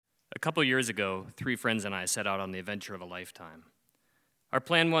couple years ago, 3 friends and I set out on the adventure of a lifetime. Our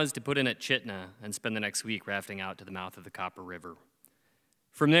plan was to put in at Chitna and spend the next week rafting out to the mouth of the Copper River.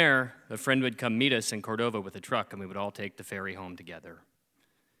 From there, a friend would come meet us in Cordova with a truck, and we would all take the ferry home together.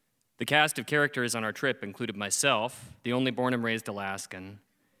 The cast of characters on our trip included myself, the only born and raised Alaskan,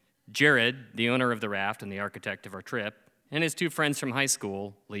 Jared, the owner of the raft and the architect of our trip, and his 2 friends from high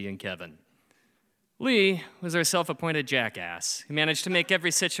school, Lee and Kevin. Lee was our self-appointed jackass who managed to make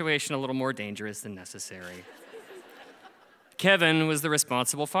every situation a little more dangerous than necessary. Kevin was the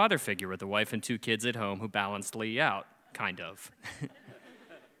responsible father figure with a wife and 2 kids at home who balanced Lee out, kind of.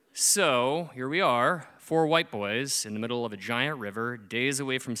 So, here we are, 4 white boys in the middle of a giant river, days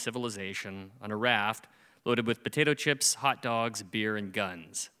away from civilization, on a raft loaded with potato chips, hot dogs, beer, and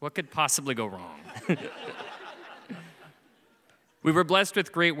guns. What could possibly go wrong? We were blessed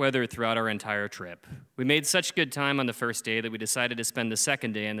with great weather throughout our entire trip. We made such good time on the first day that we decided to spend the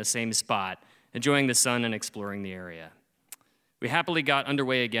second day in the same spot, enjoying the sun and exploring the area. We happily got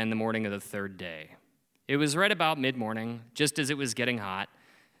underway again the morning of the 3rd day. It was right about mid-morning, just as it was getting hot,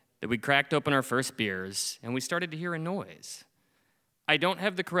 that we cracked open our first beers, and we started to hear a noise. I don't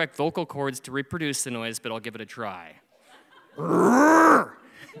have the correct vocal cords to reproduce the noise, but I'll give it a try.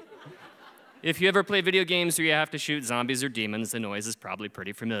 If you ever play video games where you have to shoot zombies or demons, the noise is probably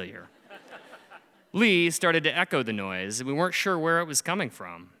pretty familiar. Lee started to echo the noise, and we weren't sure where it was coming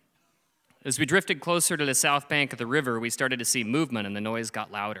from. As we drifted closer to the south bank of the river, we started to see movement, and the noise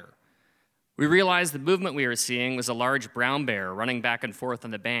got louder. We realized the movement we were seeing was a large brown bear running back and forth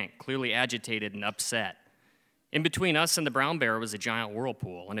on the bank, clearly agitated and upset. In between us and the brown bear was a giant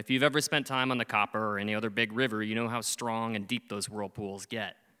whirlpool, and if you've ever spent time on the Copper or any other big river, you know how strong and deep those whirlpools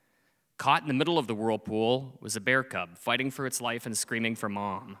get. Caught in the middle of the whirlpool was a bear cub, fighting for its life and screaming for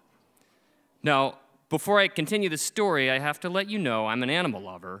mom. Now, before I continue the story, I have to let you know I'm an animal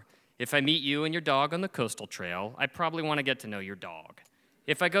lover. If I meet you and your dog on the coastal trail, I probably want to get to know your dog.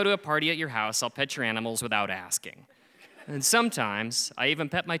 If I go to a party at your house, I'll pet your animals without asking. And sometimes, I even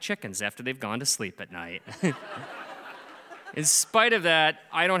pet my chickens after they've gone to sleep at night. In spite of that,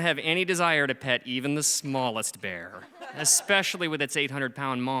 I don't have any desire to pet even the smallest bear, especially with its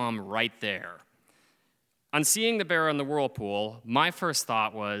 800-pound mom right there. On seeing the bear in the whirlpool, my first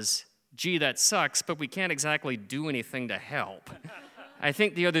thought was, gee, that sucks, but we can't exactly do anything to help. I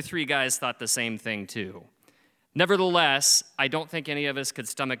think the other 3 guys thought the same thing too. Nevertheless, I don't think any of us could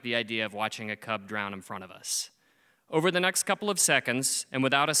stomach the idea of watching a cub drown in front of us. Over the next couple of seconds, and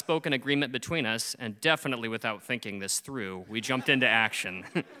without a spoken agreement between us, and definitely without thinking this through, we jumped into action.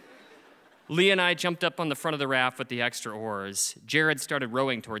 Lee and I jumped up on the front of the raft with the extra oars. Jared started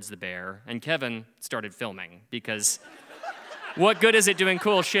rowing towards the bear, and Kevin started filming, because what good is it doing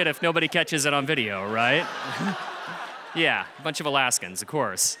cool shit if nobody catches it on video, right? Yeah, a bunch of Alaskans, of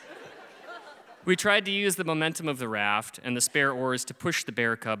course. We tried to use the momentum of the raft and the spare oars to push the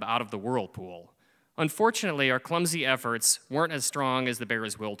bear cub out of the whirlpool. Unfortunately, our clumsy efforts weren't as strong as the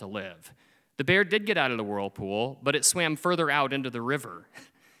bear's will to live. The bear did get out of the whirlpool, but it swam further out into the river.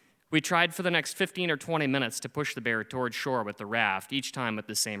 We tried for the next 15 or 20 minutes to push the bear toward shore with the raft, each time with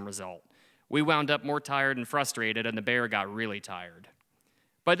the same result. We wound up more tired and frustrated, and the bear got really tired.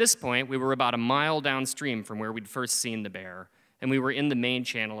 By this point, we were about a mile downstream from where we'd first seen the bear, and we were in the main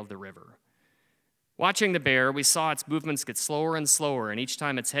channel of the river. Watching the bear, we saw its movements get slower and slower, and each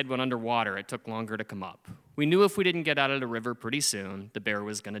time its head went underwater, it took longer to come up. We knew if we didn't get out of the river pretty soon, the bear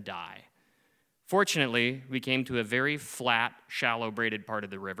was going to die. Fortunately, we came to a very flat, shallow, braided part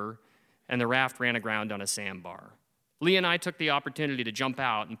of the river, and the raft ran aground on a sandbar. Lee and I took the opportunity to jump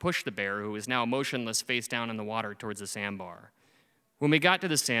out and push the bear, who was now motionless face down in the water, towards the sandbar. When we got to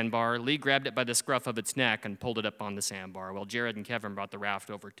the sandbar, Lee grabbed it by the scruff of its neck and pulled it up on the sandbar, while Jared and Kevin brought the raft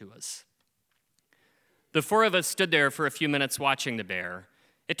over to us. The 4 of us stood there for a few minutes watching the bear.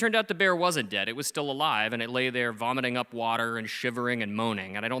 It turned out the bear wasn't dead. It was still alive, and it lay there vomiting up water and shivering and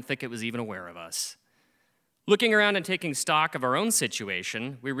moaning, and I don't think it was even aware of us. Looking around and taking stock of our own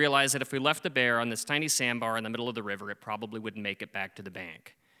situation, we realized that if we left the bear on this tiny sandbar in the middle of the river, it probably wouldn't make it back to the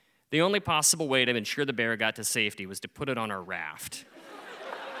bank. The only possible way to ensure the bear got to safety was to put it on our raft.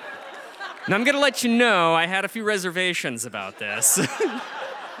 Now, I'm going to let you know I had a few reservations about this.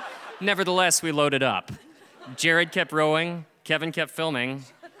 Nevertheless, we loaded up. Jared kept rowing, Kevin kept filming.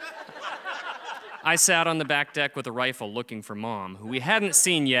 I sat on the back deck with a rifle looking for Mom, who we hadn't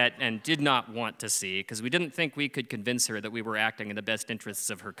seen yet and did not want to see because we didn't think we could convince her that we were acting in the best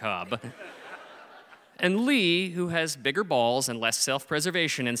interests of her cub. And Lee, who has bigger balls and less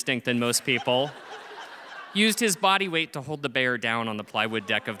self-preservation instinct than most people, used his body weight to hold the bear down on the plywood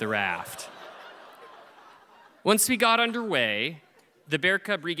deck of the raft. Once we got underway, The bear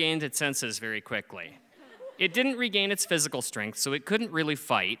cub regained its senses very quickly. It didn't regain its physical strength, so it couldn't really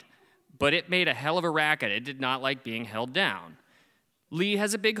fight, but it made a hell of a racket. It did not like being held down. Lee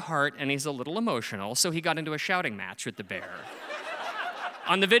has a big heart, and he's a little emotional, so he got into a shouting match with the bear.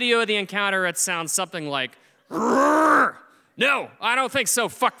 On the video of the encounter, it sounds something like, "Roar! No, I don't think so,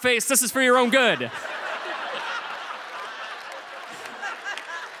 fuckface. This is for your own good."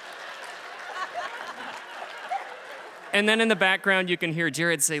 And then in the background, you can hear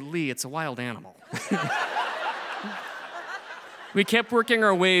Jared say, "Lee, it's a wild animal." We kept working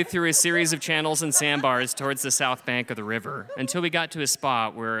our way through a series of channels and sandbars towards the south bank of the river until we got to a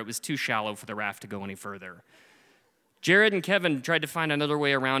spot where it was too shallow for the raft to go any further. Jared and Kevin tried to find another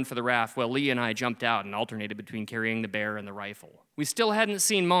way around for the raft while Lee and I jumped out and alternated between carrying the bear and the rifle. We still hadn't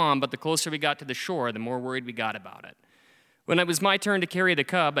seen Mom, but the closer we got to the shore, the more worried we got about it. When it was my turn to carry the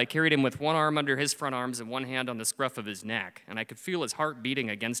cub, I carried him with one arm under his front arms and one hand on the scruff of his neck, and I could feel his heart beating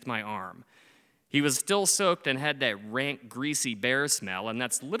against my arm. He was still soaked and had that rank, greasy bear smell, and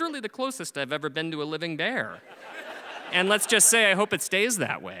that's literally the closest I've ever been to a living bear. And let's just say I hope it stays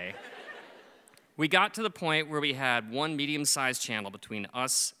that way. We got to the point where we had one medium-sized channel between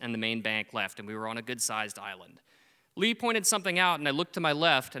us and the main bank left, and we were on a good-sized island. Lee pointed something out, and I looked to my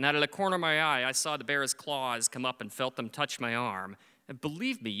left, and out of the corner of my eye, I saw the bear's claws come up and felt them touch my arm. And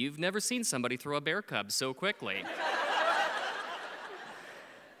believe me, you've never seen somebody throw a bear cub so quickly.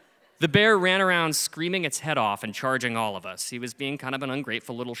 The bear ran around screaming its head off and charging all of us. He was being kind of an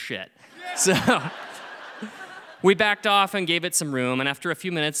ungrateful little shit. So we backed off and gave it some room, and after a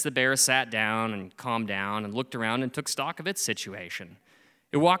few minutes, the bear sat down and calmed down and looked around and took stock of its situation.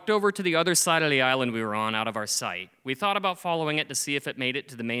 It walked over to the other side of the island we were on out of our sight. We thought about following it to see if it made it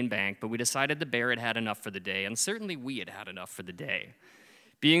to the main bank, but we decided the bear had had enough for the day, and certainly we had had enough for the day.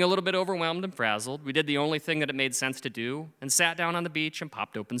 Being a little bit overwhelmed and frazzled, we did the only thing that it made sense to do and sat down on the beach and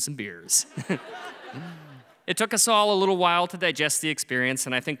popped open some beers. It took us all a little while to digest the experience,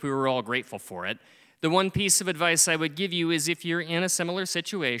 and I think we were all grateful for it. The one piece of advice I would give you is if you're in a similar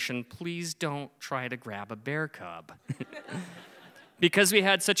situation, please don't try to grab a bear cub. Because we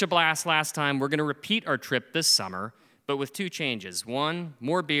had such a blast last time, we're going to repeat our trip this summer, but with two changes. 1,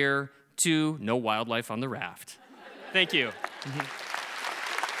 more beer. 2, no wildlife on the raft. Thank you.